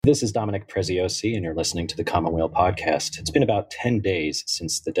This is Dominic Preziosi, and you're listening to the Commonweal Podcast. It's been about 10 days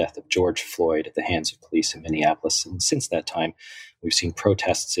since the death of George Floyd at the hands of police in Minneapolis, and since that time, we've seen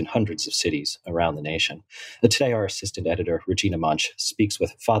protests in hundreds of cities around the nation. Today, our assistant editor, Regina Munch, speaks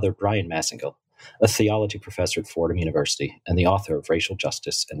with Father Brian Massengill, a theology professor at Fordham University and the author of Racial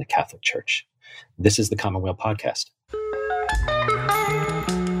Justice in the Catholic Church. This is the Commonweal Podcast.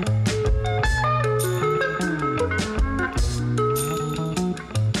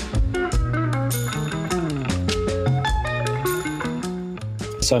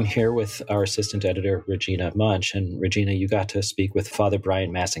 So I'm here with our assistant editor, Regina Munch. And Regina, you got to speak with Father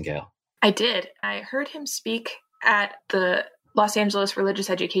Brian Massengill. I did. I heard him speak at the Los Angeles Religious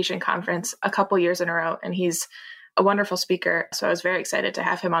Education Conference a couple years in a row, and he's a wonderful speaker. So I was very excited to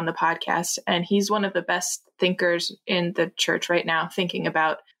have him on the podcast. And he's one of the best thinkers in the church right now, thinking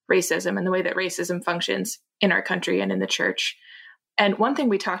about racism and the way that racism functions in our country and in the church. And one thing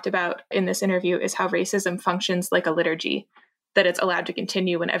we talked about in this interview is how racism functions like a liturgy, that it's allowed to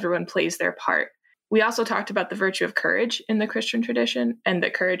continue when everyone plays their part. We also talked about the virtue of courage in the Christian tradition, and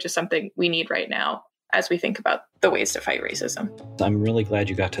that courage is something we need right now as we think about the ways to fight racism. I'm really glad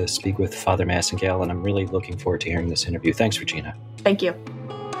you got to speak with Father Massengill, and I'm really looking forward to hearing this interview. Thanks, Regina. Thank you.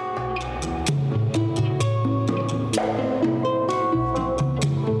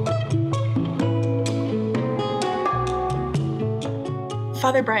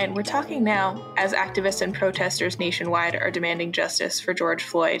 Father Brian, we're talking now as activists and protesters nationwide are demanding justice for George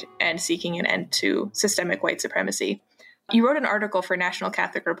Floyd and seeking an end to systemic white supremacy. You wrote an article for National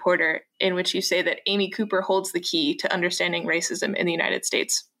Catholic Reporter in which you say that Amy Cooper holds the key to understanding racism in the United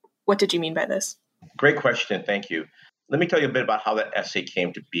States. What did you mean by this? Great question. Thank you. Let me tell you a bit about how that essay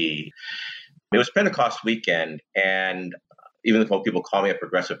came to be. It was Pentecost weekend, and even though people call me a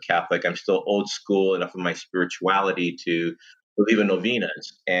progressive Catholic, I'm still old school enough in my spirituality to believe in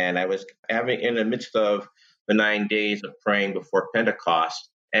novenas. And I was in the midst of the 9 days of praying before Pentecost.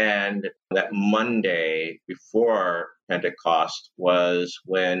 And that Monday before Pentecost was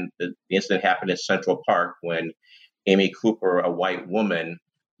when the incident happened in Central Park, when Amy Cooper, a white woman,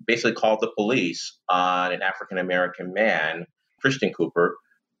 basically called the police on an African-American man, Christian Cooper,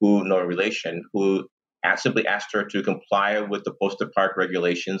 who, no relation, who simply asked her to comply with the posted park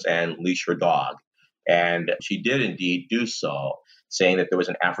regulations and leash her dog. And she did indeed do so, saying that there was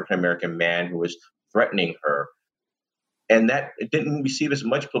an African-American man who was threatening her. And that it didn't receive as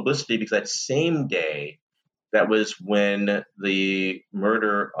much publicity because that same day, that was when the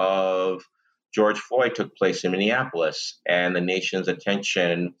murder of George Floyd took place in Minneapolis, and the nation's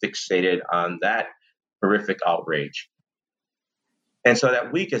attention fixated on that horrific outrage. And so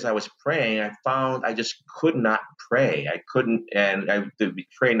that week, as I was praying, I found I just could not pray. I couldn't, and I would be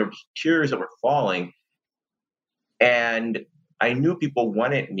praying, there were tears that were falling. And I knew people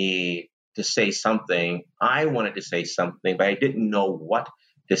wanted me to say something. I wanted to say something, but I didn't know what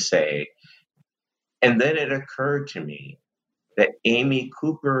to say. And then it occurred to me that Amy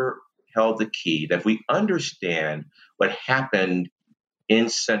Cooper held the key, that if we understand what happened in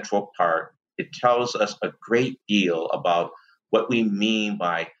Central Park, it tells us a great deal about what we mean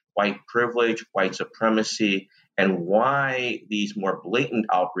by white privilege, white supremacy, and why these more blatant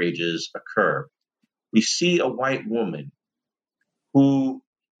outrages occur. We see a white woman who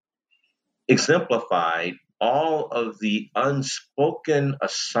exemplified all of the unspoken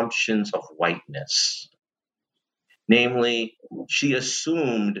assumptions of whiteness. Namely, she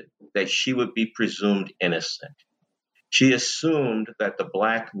assumed that she would be presumed innocent. She assumed that the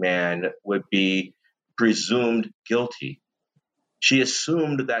Black man would be presumed guilty. She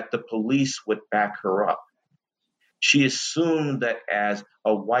assumed that the police would back her up. She assumed that as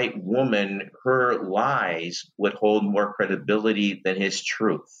a white woman, her lies would hold more credibility than his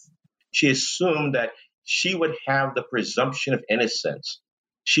truth. She assumed that she would have the presumption of innocence.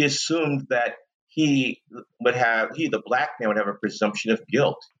 She assumed that the Black man would have a presumption of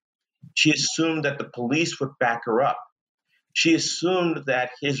guilt. She assumed that the police would back her up. She assumed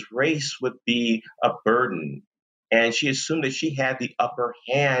that his race would be a burden. And she assumed that she had the upper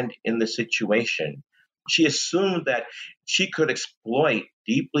hand in the situation. She assumed that she could exploit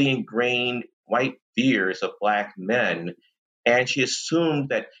deeply ingrained white fears of Black men. And she assumed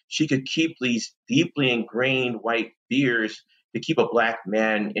that she could keep these deeply ingrained white fears to keep a Black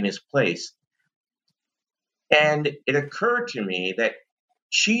man in his place. And it occurred to me that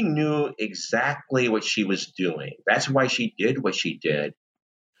she knew exactly what she was doing. That's why she did what she did.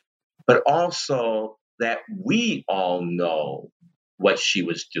 But also that we all know what she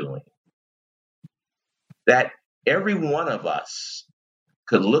was doing. That every one of us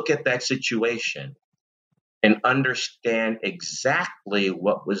could look at that situation and understand exactly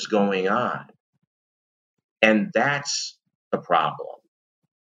what was going on. And that's the problem.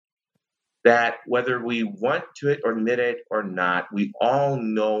 That whether we want to admit it or not, we all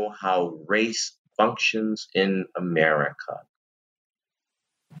know how race functions in America.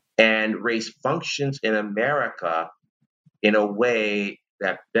 And race functions in America in a way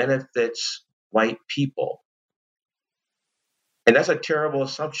that benefits white people. And that's a terrible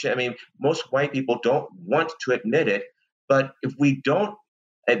assumption. I mean, most white people don't want to admit it, but if we don't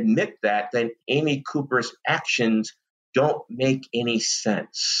admit that, then Amy Cooper's actions don't make any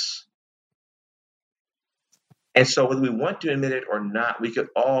sense. And so whether we want to admit it or not, we could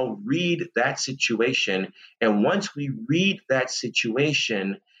all read that situation. And once we read that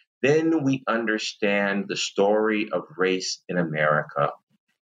situation, then we understand the story of race in America.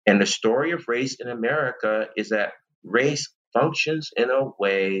 And the story of race in America is that race functions in a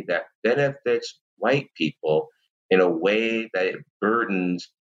way that benefits white people in a way that it burdens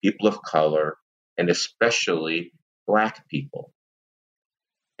people of color and especially Black people.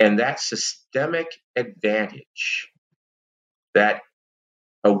 And that systemic advantage, that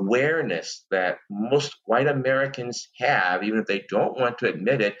awareness that most white Americans have, even if they don't want to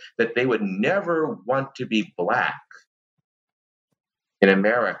admit it, that they would never want to be Black in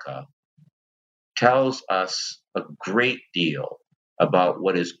America, tells us a great deal about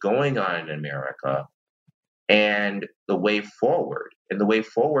what is going on in America and the way forward. And the way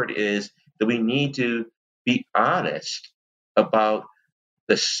forward is that we need to be honest about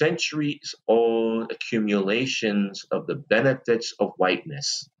the centuries-old accumulations of the benefits of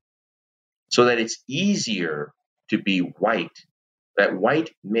whiteness so that it's easier to be white, that white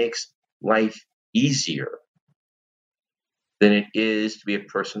makes life easier than it is to be a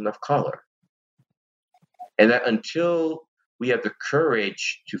person of color. And that until we have the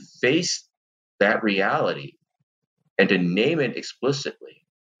courage to face that reality and to name it explicitly,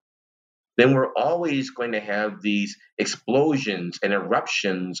 then we're always going to have these explosions and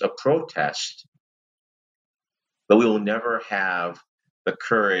eruptions of protest, but we will never have the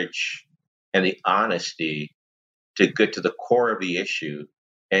courage and the honesty to get to the core of the issue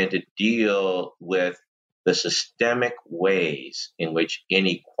and to deal with the systemic ways in which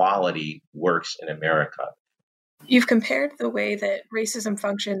inequality works in America. You've compared the way that racism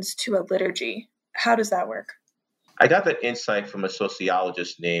functions to a liturgy. How does that work? I got that insight from a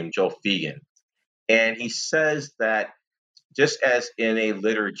sociologist named Joe Fegan. And he says that just as in a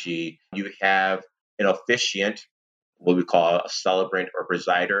liturgy, you have an officiant, what we call a celebrant or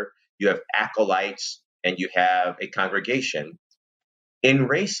presider, you have acolytes, and you have a congregation. In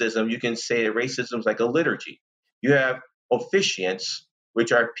racism, you can say that racism is like a liturgy. You have officiants,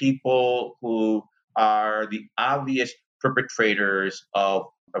 which are people who are the obvious perpetrators of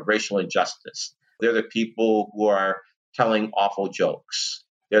racial injustice. They're the people who are telling awful jokes.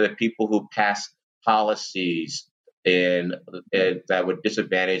 They're the people who pass policies that would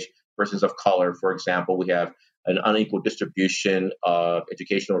disadvantage persons of color. For example, we have an unequal distribution of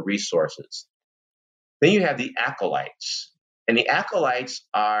educational resources. Then you have the acolytes. And the acolytes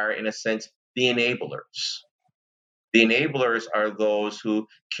are, in a sense, the enablers. The enablers are those who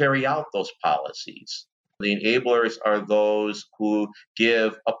carry out those policies. The enablers are those who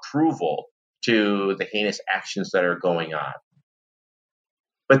give approval to the heinous actions that are going on.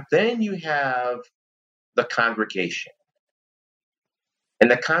 But then you have the congregation.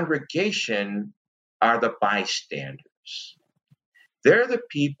 And the congregation are the bystanders. They're the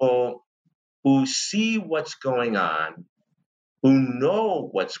people who see what's going on, who know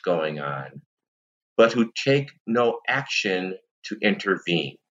what's going on, but who take no action to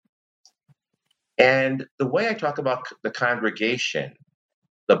intervene. And the way I talk about the congregation,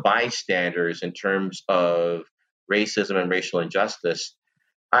 the bystanders in terms of racism and racial injustice,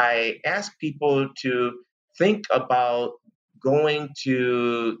 I ask people to think about going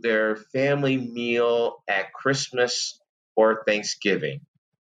to their family meal at Christmas or Thanksgiving.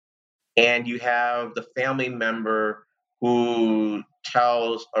 And you have the family member who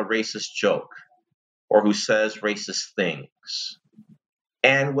tells a racist joke or who says racist things.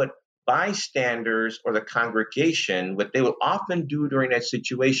 And what bystanders or the congregation, what they would often do during that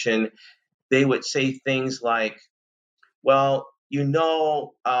situation, they would say things like, well, you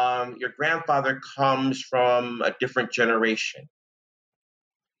know, your grandfather comes from a different generation.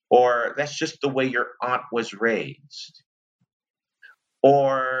 Or that's just the way your aunt was raised.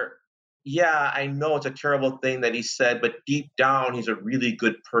 Or, yeah, I know it's a terrible thing that he said, but deep down, he's a really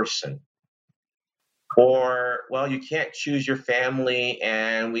good person. Or, well, you can't choose your family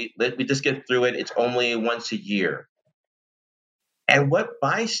and we just get through it. It's only once a year. And what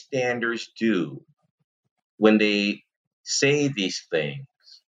bystanders do when they say these things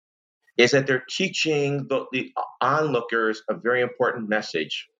is that they're teaching the onlookers a very important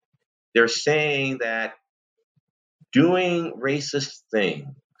message. They're saying that doing racist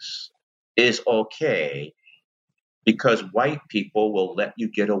things is okay because white people will let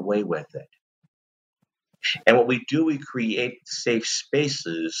you get away with it. And what we do, we create safe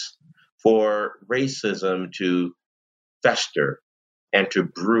spaces for racism to fester and to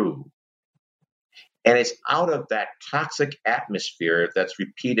brew. And it's out of that toxic atmosphere that's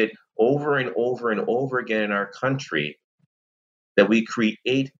repeated over and over and over again in our country that we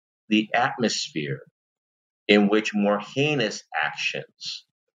create the atmosphere in which more heinous actions,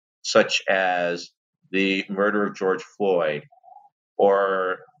 such as the murder of George Floyd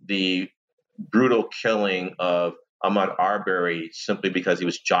or the brutal killing of Ahmaud Arbery simply because he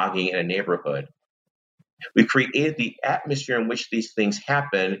was jogging in a neighborhood. We created the atmosphere in which these things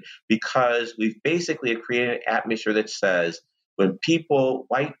happen because we've basically created an atmosphere that says when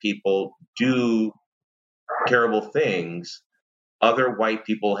white people do terrible things, other white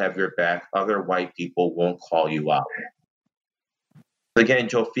people have your back, other white people won't call you out. Again,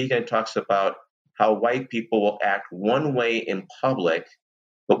 Joe Fegan talks about how white people will act one way in public,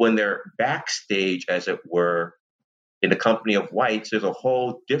 but when they're backstage, as it were, in the company of whites, there's a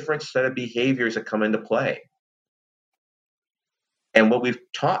whole different set of behaviors that come into play. And what we've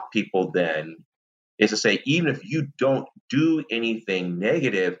taught people then is to say, even if you don't do anything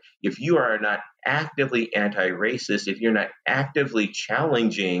negative, if you are not actively anti-racist, if you're not actively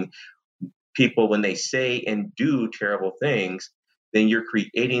challenging people when they say and do terrible things, then you're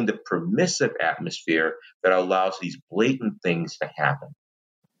creating the permissive atmosphere that allows these blatant things to happen.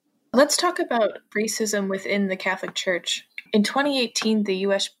 Let's talk about racism within the Catholic Church. In 2018, the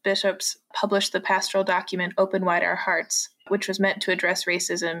U.S. bishops published the pastoral document Open Wide Our Hearts, which was meant to address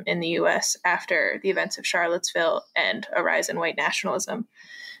racism in the U.S. after the events of Charlottesville and a rise in white nationalism.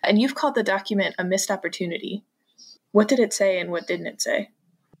 And you've called the document a missed opportunity. What did it say and what didn't it say?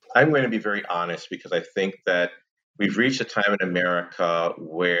 I'm going to be very honest because I think that we've reached a time in America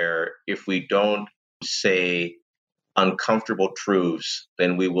where if we don't say uncomfortable truths,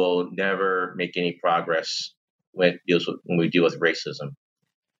 then we will never make any progress when we deal with racism.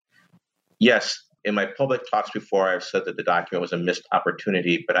 Yes, in my public talks before, I've said that the document was a missed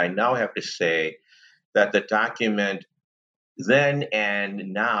opportunity, but I now have to say that the document then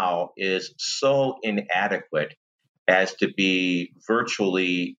and now is so inadequate as to be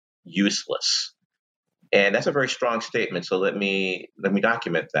virtually useless. And that's a very strong statement, so let me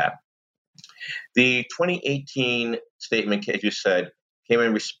document that. The 2018 statement, as you said, came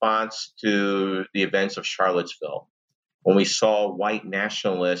in response to the events of Charlottesville, when we saw white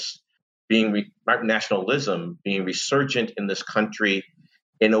nationalism being resurgent in this country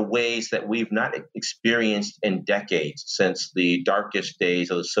in a ways that we've not experienced in decades, since the darkest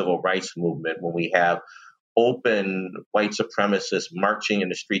days of the civil rights movement, when we have open white supremacists marching in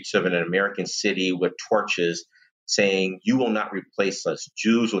the streets of an American city with torches saying, "You will not replace us.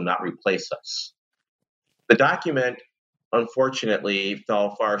 Jews will not replace us." The document, unfortunately,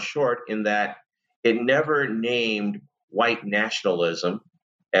 fell far short in that it never named white nationalism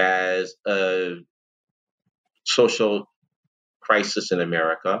as a social crisis in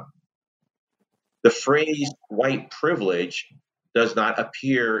America. The phrase white privilege does not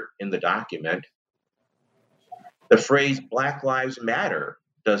appear in the document. The phrase Black Lives Matter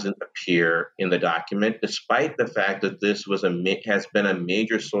doesn't appear in the document, despite the fact that this has been a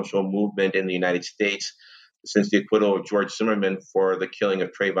major social movement in the United States since the acquittal of George Zimmerman for the killing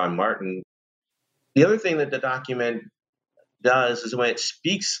of Trayvon Martin. The other thing that the document does is when it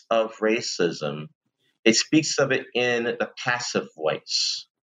speaks of racism, it speaks of it in the passive voice.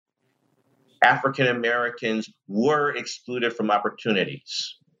 African Americans were excluded from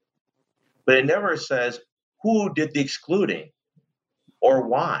opportunities, but it never says who did the excluding or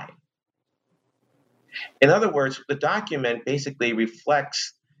why. In other words, the document basically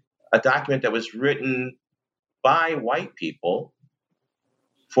reflects a document that was written by white people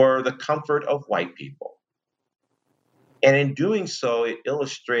for the comfort of white people. And in doing so, it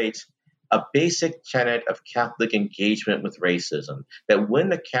illustrates a basic tenet of Catholic engagement with racism, that when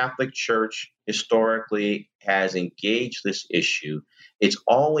the Catholic Church historically has engaged this issue, it's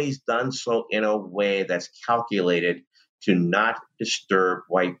always done so in a way that's calculated to not disturb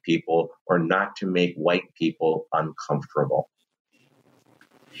white people or not to make white people uncomfortable.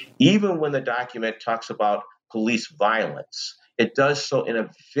 Even when the document talks about police violence, it does so in a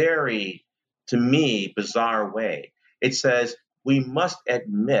very, to me, bizarre way. It says we must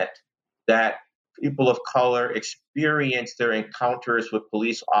admit that people of color experience their encounters with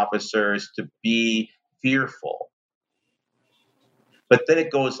police officers to be fearful. But then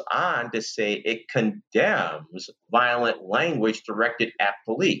it goes on to say it condemns violent language directed at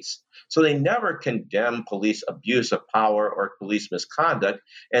police. So they never condemn police abuse of power or police misconduct.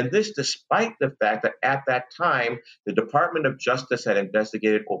 And this despite the fact that at that time, the Department of Justice had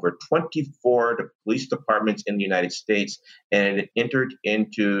investigated over 24 police departments in the United States and it entered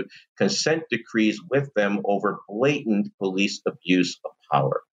into consent decrees with them over blatant police abuse of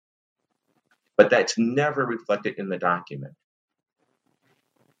power. But that's never reflected in the document.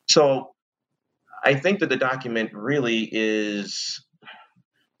 So I think that the document really is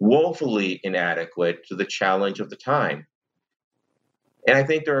woefully inadequate to the challenge of the time. And I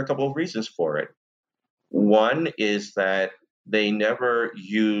think there are a couple of reasons for it. One is that they never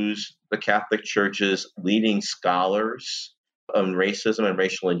use the Catholic Church's leading scholars on racism and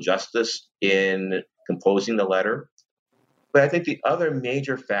racial injustice in composing the letter. But I think the other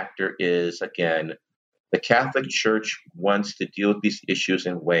major factor is, again, the Catholic Church wants to deal with these issues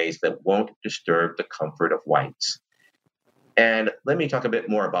in ways that won't disturb the comfort of whites. And let me talk a bit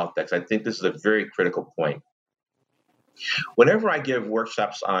more about that, because I think this is a very critical point. Whenever I give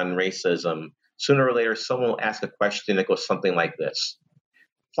workshops on racism, sooner or later, someone will ask a question that goes something like this.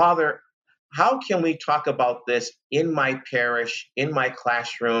 Father, how can we talk about this in my parish, in my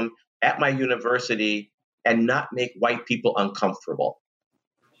classroom, at my university, and not make white people uncomfortable?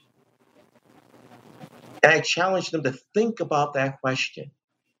 And I challenge them to think about that question.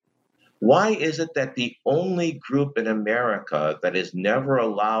 Why is it that the only group in America that is never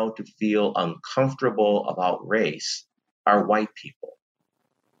allowed to feel uncomfortable about race are white people?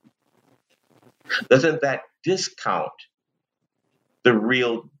 Doesn't that discount the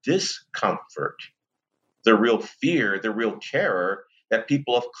real discomfort, the real fear, the real terror that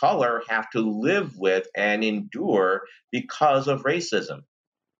people of color have to live with and endure because of racism?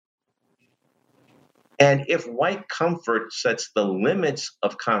 And if white comfort sets the limits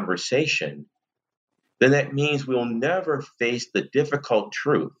of conversation, then that means we'll never face the difficult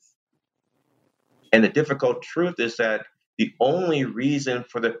truth. And the difficult truth is that the only reason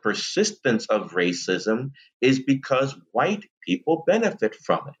for the persistence of racism is because white people benefit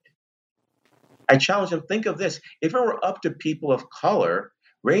from it. I challenge them, think of this. If it were up to people of color,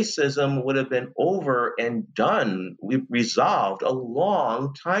 racism would have been over and done, resolved a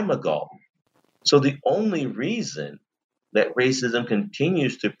long time ago. So the only reason that racism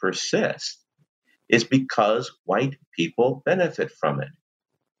continues to persist is because white people benefit from it.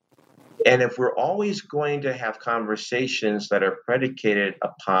 And if we're always going to have conversations that are predicated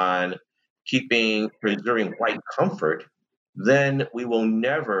upon preserving white comfort, then we will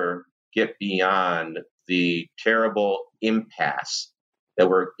never get beyond the terrible impasse that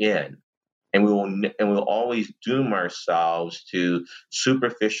we're in. And we'll always doom ourselves to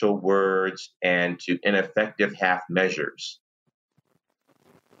superficial words and to ineffective half measures.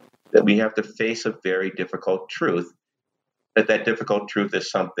 That we have to face a very difficult truth. That difficult truth is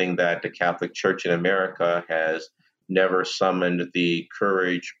something that the Catholic Church in America has never summoned the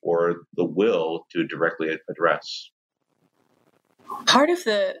courage or the will to directly address. Part of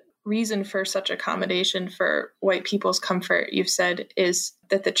the reason for such accommodation for white people's comfort, you've said, is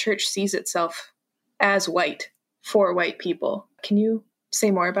that the church sees itself as white for white people. Can you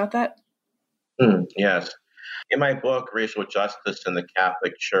say more about that? Yes. In my book, Racial Justice in the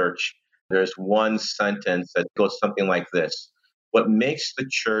Catholic Church, there's one sentence that goes something like this. What makes the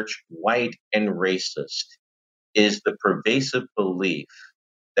church white and racist is the pervasive belief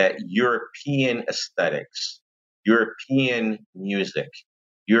that European aesthetics, European music,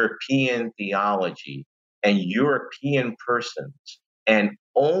 European theology, and European persons, and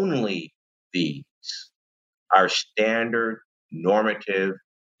only these, are standard, normative,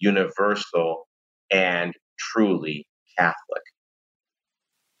 universal, and truly Catholic.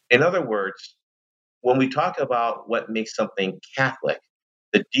 In other words, when we talk about what makes something Catholic,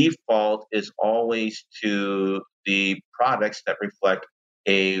 the default is always to the products that reflect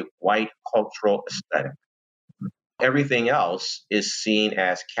a white cultural aesthetic. Everything else is seen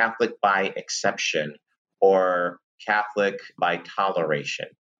as Catholic by exception or Catholic by toleration.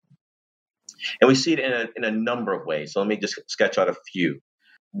 And we see it in a number of ways. So let me just sketch out a few.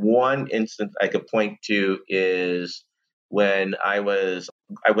 One instance I could point to is when I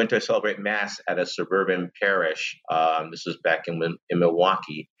went to celebrate Mass at a suburban parish. This was back in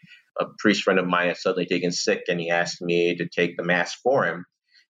Milwaukee. A priest friend of mine had suddenly taken sick, and he asked me to take the Mass for him.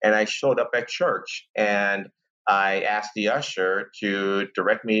 And I showed up at church, and I asked the usher to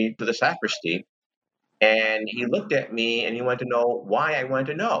direct me to the sacristy. And he looked at me, and he wanted to know why I wanted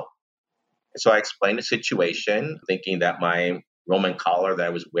to know. So I explained the situation, thinking that my Roman collar that I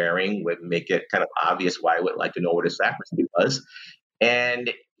was wearing would make it kind of obvious why I would like to know where the sacristy was.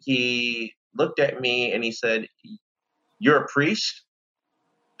 And he looked at me and he said, "You're a priest?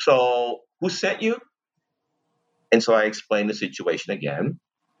 So who sent you?" And so I explained the situation again.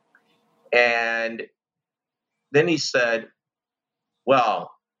 And then he said,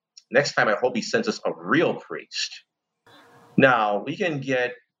 "Well, next time I hope he sends us a real priest." Now, we can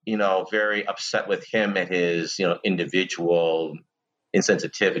get, very upset with him at his, individual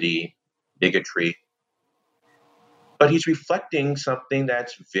insensitivity, bigotry, but he's reflecting something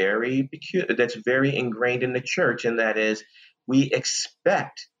that's very peculiar, that's very ingrained in the church, and that is we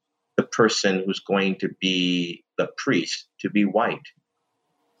expect the person who's going to be the priest to be white.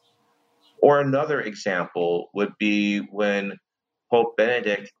 Or another example would be when Pope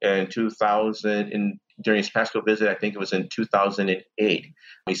Benedict in 2000, during his pastoral visit, I think it was in 2008,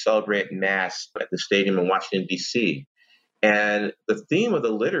 we celebrated Mass at the stadium in Washington, D.C. And the theme of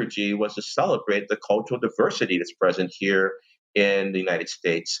the liturgy was to celebrate the cultural diversity that's present here in the United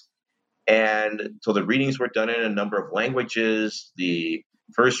States. And so the readings were done in a number of languages. The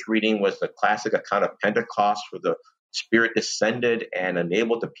first reading was the classic account of Pentecost, where the Spirit descended and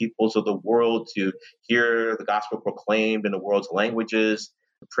enabled the peoples of the world to hear the gospel proclaimed in the world's languages.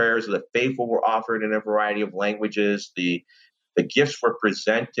 The prayers of the faithful were offered in a variety of languages. The gifts were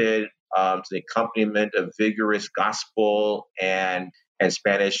presented to the accompaniment of vigorous gospel and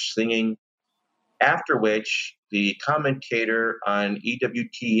Spanish singing. After which, the commentator on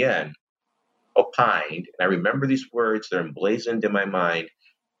EWTN opined, and I remember these words, they're emblazoned in my mind,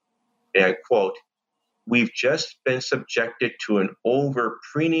 and I quote, "We've just been subjected to an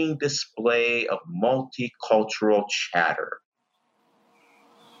over-preening display of multicultural chatter.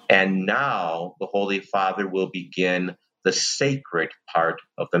 And now the Holy Father will begin the sacred part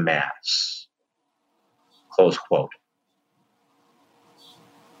of the Mass." Close quote.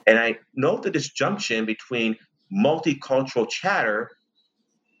 And I note the disjunction between multicultural chatter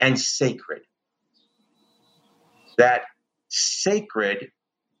and sacred. That sacred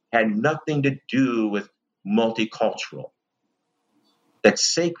had nothing to do with multicultural. That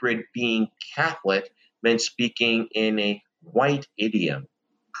sacred, being Catholic, meant speaking in a white idiom,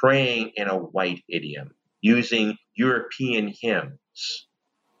 praying in a white idiom, using European hymns.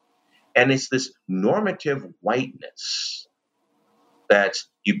 And it's this normative whiteness that's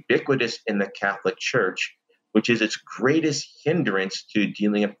ubiquitous in the Catholic Church, which is its greatest hindrance to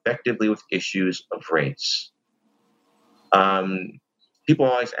dealing effectively with issues of race. People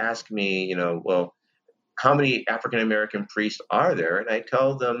always ask me, well, how many African American priests are there? And I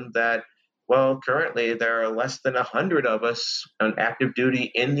tell them that, well, currently there are less than 100 of us on active duty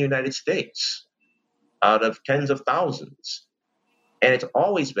in the United States out of tens of thousands. And it's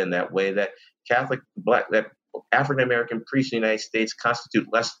always been that way, that that African American priests in the United States constitute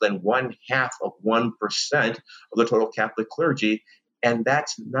less than 0.5% of the total Catholic clergy. And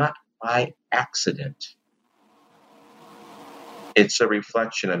that's not by accident. It's a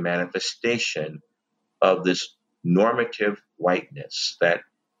reflection, a manifestation of this normative whiteness that,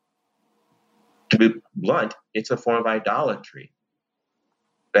 to be blunt, it's a form of idolatry.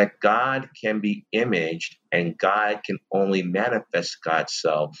 That God can be imaged and God can only manifest God's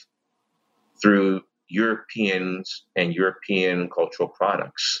self through Europeans and European cultural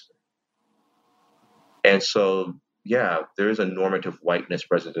products. And so, yeah, there is a normative whiteness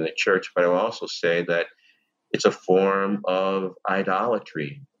present in the church, but I will also say that it's a form of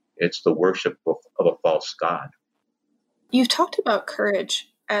idolatry. It's the worship of a false god. You've talked about courage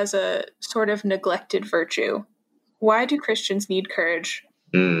as a sort of neglected virtue. Why do Christians need courage?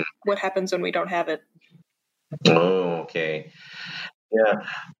 What happens when we don't have it? Oh, okay. Yeah.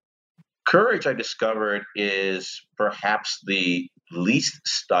 Courage, I discovered, is perhaps the least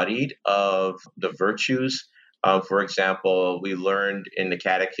studied of the virtues. For example, we learned in the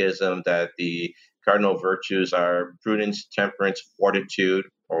Catechism that the cardinal virtues are prudence, temperance, fortitude,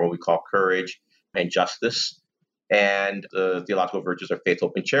 or what we call courage, and justice. And the theological virtues are faith,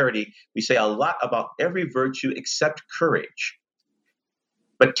 hope, and charity. We say a lot about every virtue except courage.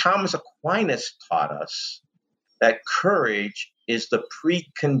 But Thomas Aquinas taught us that courage is the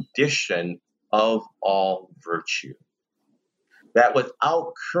precondition of all virtue. That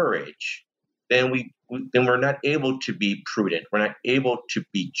without courage, then we're not able to be prudent. We're not able to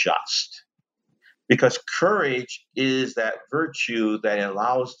be just. Because courage is that virtue that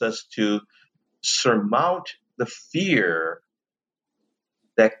allows us to surmount the fear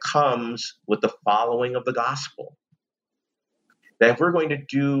that comes with the following of the gospel. That if we're going to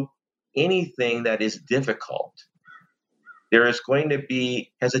do anything that is difficult, there is going to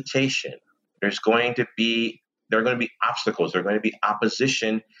be hesitation. There's going to be there are going to be obstacles, there are going to be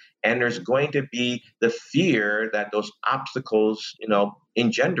opposition, and there's going to be the fear that those obstacles,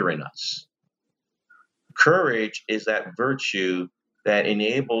 engender in us. Courage is that virtue that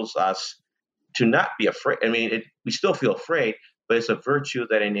enables us to not be afraid. I mean, we still feel afraid, but it's a virtue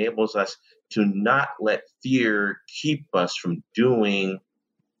that enables us to not let fear keep us from doing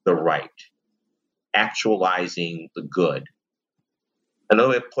the right, actualizing the good. Another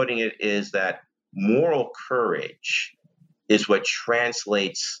way of putting it is that moral courage is what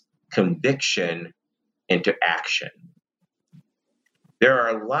translates conviction into action. There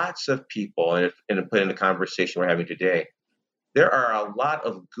are lots of people, and put in the conversation we're having today, there are a lot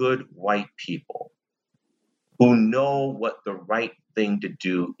of good white people who know what the right thing to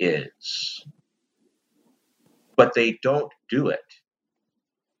do is, but they don't do it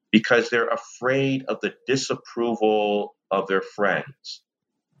because they're afraid of the disapproval of their friends,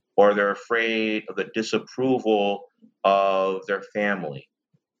 or they're afraid of the disapproval of their family,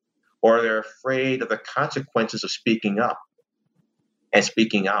 or they're afraid of the consequences of speaking up and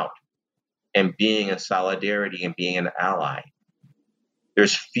speaking out and being in solidarity and being an ally.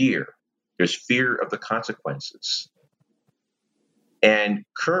 There's fear. There's fear of the consequences. And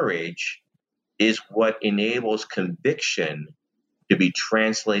courage is what enables conviction to be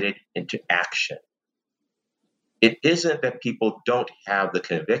translated into action. It isn't that people don't have the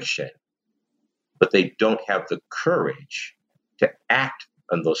conviction, but they don't have the courage to act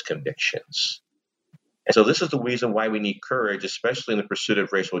on those convictions. And so this is the reason why we need courage, especially in the pursuit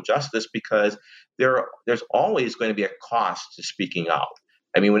of racial justice, because there's always going to be a cost to speaking out.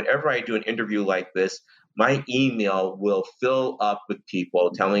 I mean, whenever I do an interview like this, my email will fill up with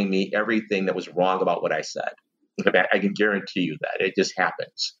people telling me everything that was wrong about what I said. I can guarantee you that. It just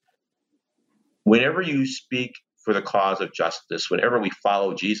happens. Whenever you speak for the cause of justice, whenever we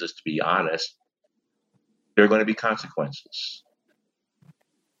follow Jesus, to be honest, there are going to be consequences.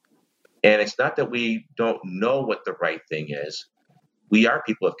 And it's not that we don't know what the right thing is. We are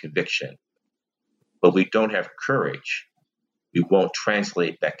people of conviction, but we don't have courage. We won't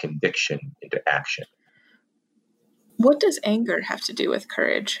translate that conviction into action. What does anger have to do with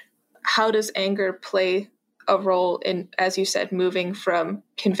courage? How does anger play a role in, as you said, moving from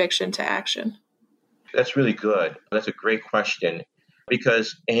conviction to action? That's really good. That's a great question,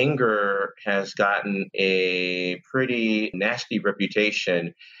 because anger has gotten a pretty nasty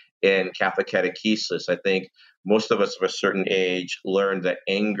reputation in Catholic catechesis. I think most of us of a certain age learned that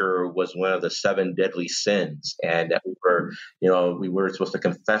anger was one of the 7 deadly sins, and that we were supposed to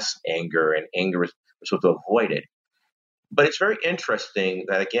confess anger, and anger was supposed to avoid it. But it's very interesting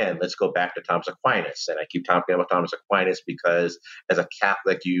that, again, let's go back to Thomas Aquinas. And I keep talking about Thomas Aquinas because as a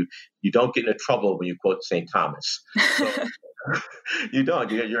Catholic, you don't get into trouble when you quote St. Thomas. So, you don't.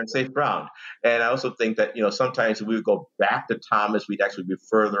 You're in safe ground. And I also think that, sometimes if we would go back to Thomas, we'd actually be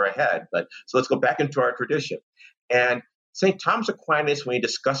further ahead. So let's go back into our tradition. And St. Thomas Aquinas, when he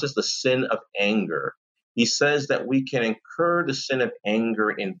discusses the sin of anger, he says that we can incur the sin of anger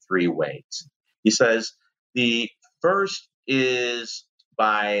in 3 ways. He says the first is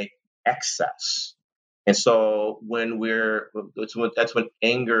by excess. And so that's when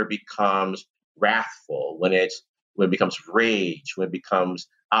anger becomes wrathful, when it becomes rage, when it becomes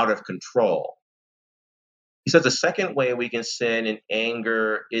out of control. He says the second way we can sin in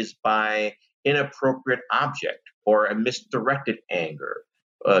anger is by inappropriate object or a misdirected anger.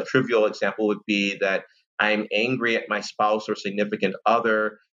 A trivial example would be that I'm angry at my spouse or significant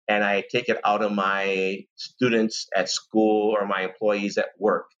other, and I take it out of my students at school or my employees at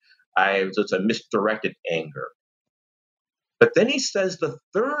work. So it's a misdirected anger. But then he says the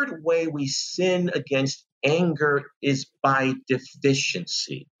third way we sin against anger is by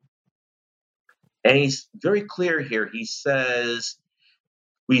deficiency. And he's very clear here. He says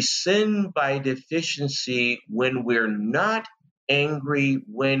we sin by deficiency when we're not angry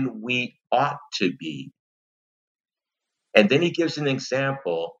when we ought to be. And then he gives an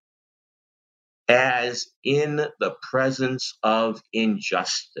example, as in the presence of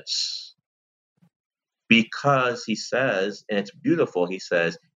injustice. Because he says, and it's beautiful, he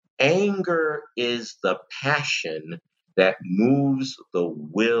says, anger is the passion that moves the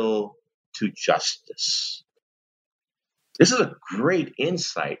will to justice. This is a great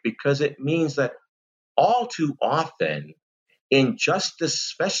insight, because it means that all too often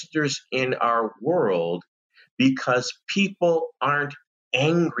injustice festers in our world because people aren't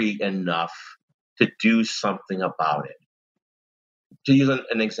angry enough to do something about it. To use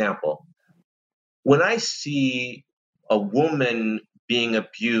an example, when I see a woman being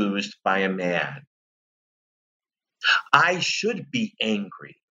abused by a man, I should be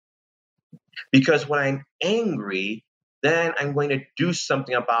angry. Because when I'm angry, then I'm going to do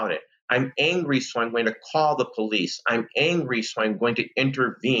something about it. I'm angry, so I'm going to call the police. I'm angry, so I'm going to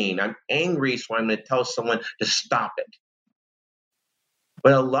intervene. I'm angry, so I'm going to tell someone to stop it.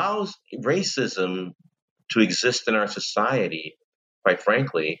 What allows racism to exist in our society, quite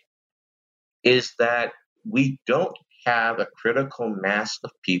frankly, is that we don't have a critical mass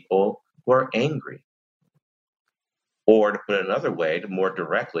of people who are angry. Or to put it another way, more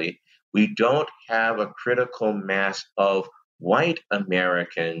directly, we don't have a critical mass of white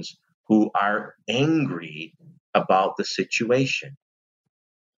Americans who are angry about the situation.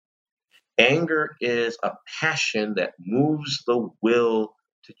 Anger is a passion that moves the will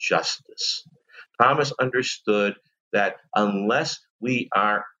to justice. Thomas understood that unless we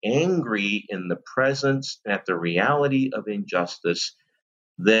are angry in the presence and at the reality of injustice,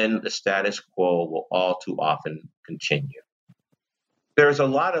 then the status quo will all too often continue. There's a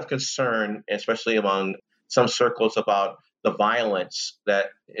lot of concern, especially among some circles, about the violence that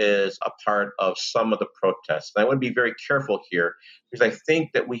is a part of some of the protests. And I want to be very careful here because I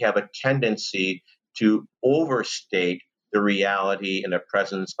think that we have a tendency to overstate the reality and the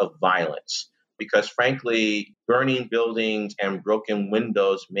presence of violence. Because frankly, burning buildings and broken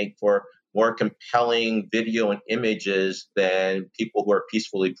windows make for more compelling video and images than people who are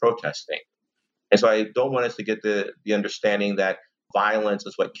peacefully protesting. And so I don't want us to get the understanding that violence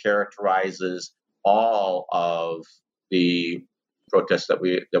is what characterizes all of the protests that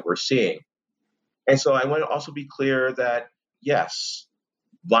we're seeing. And so I want to also be clear that yes,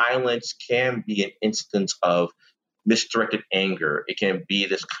 violence can be an instance of misdirected anger. It can be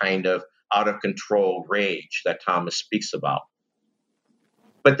this kind of out of control rage that Thomas speaks about.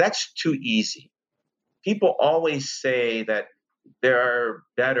 But that's too easy. People always say that there are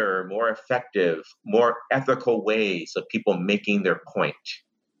better, more effective, more ethical ways of people making their point.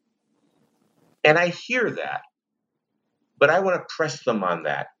 And I hear that, but I want to press them on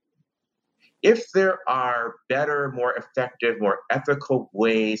that. If there are better, more effective, more ethical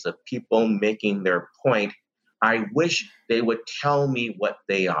ways of people making their point, I wish they would tell me what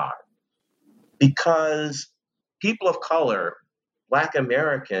they are. Because people of color, Black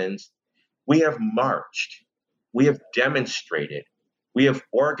Americans, we have marched, we have demonstrated, we have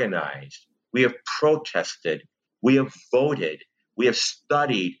organized, we have protested, we have voted, we have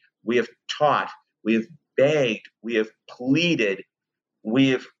studied, we have taught, we have begged, we have pleaded, we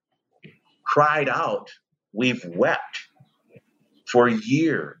have cried out, we've wept for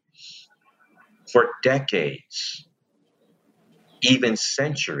years, for decades, even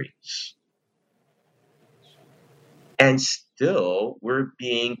centuries. And still, we're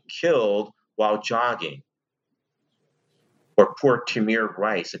being killed while jogging. Or poor Tamir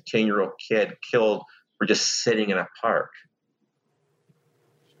Rice, a 10-year-old kid killed for just sitting in a park.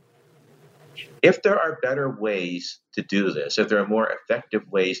 If there are better ways to do this, if there are more effective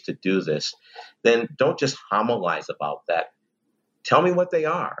ways to do this, then don't just homilize about that. Tell me what they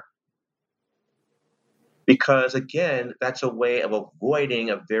are. Because again, that's a way of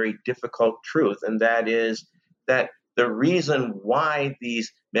avoiding a very difficult truth, and that is that the reason why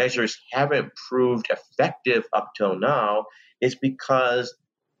these measures haven't proved effective up till now is because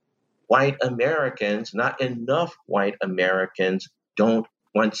white Americans, not enough white Americans, don't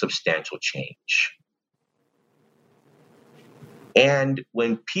want substantial change. And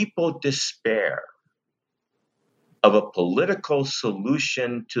when people despair of a political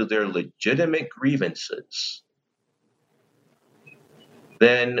solution to their legitimate grievances,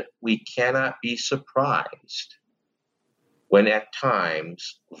 then we cannot be surprised when at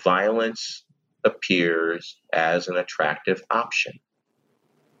times violence appears as an attractive option.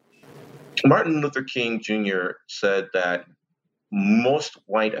 Martin Luther King Jr. said that most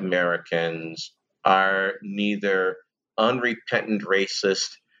white Americans are neither unrepentant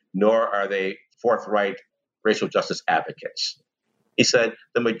racist nor are they forthright racial justice advocates. He said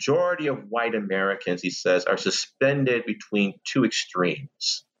the majority of white Americans, he says, are suspended between two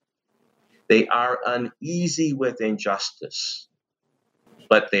extremes. They are uneasy with injustice,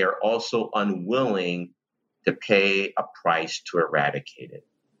 but they are also unwilling to pay a price to eradicate it.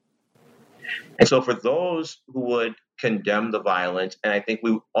 And so for those who would condemn the violence, and I think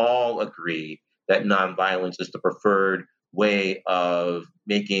we all agree that nonviolence is the preferred way of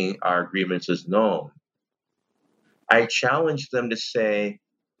making our grievances known, I challenge them to say,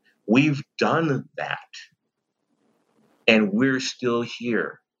 we've done that, and we're still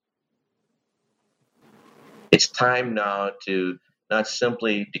here. It's time now to not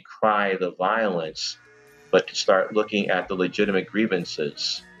simply decry the violence, but to start looking at the legitimate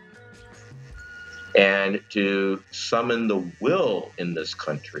grievances and to summon the will in this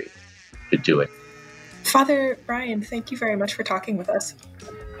country to do it. Father Brian, thank you very much for talking with us.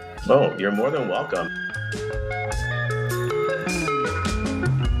 Oh, you're more than welcome.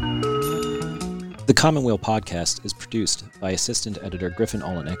 The Commonweal podcast is produced by assistant editor Griffin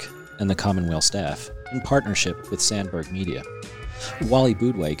Olenek and the Commonweal staff in partnership with Sandberg Media. Wally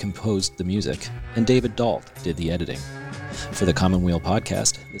Boudway composed the music, and David Dalt did the editing. For the Commonweal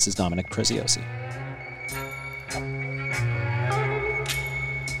podcast, this is Dominic Preziosi.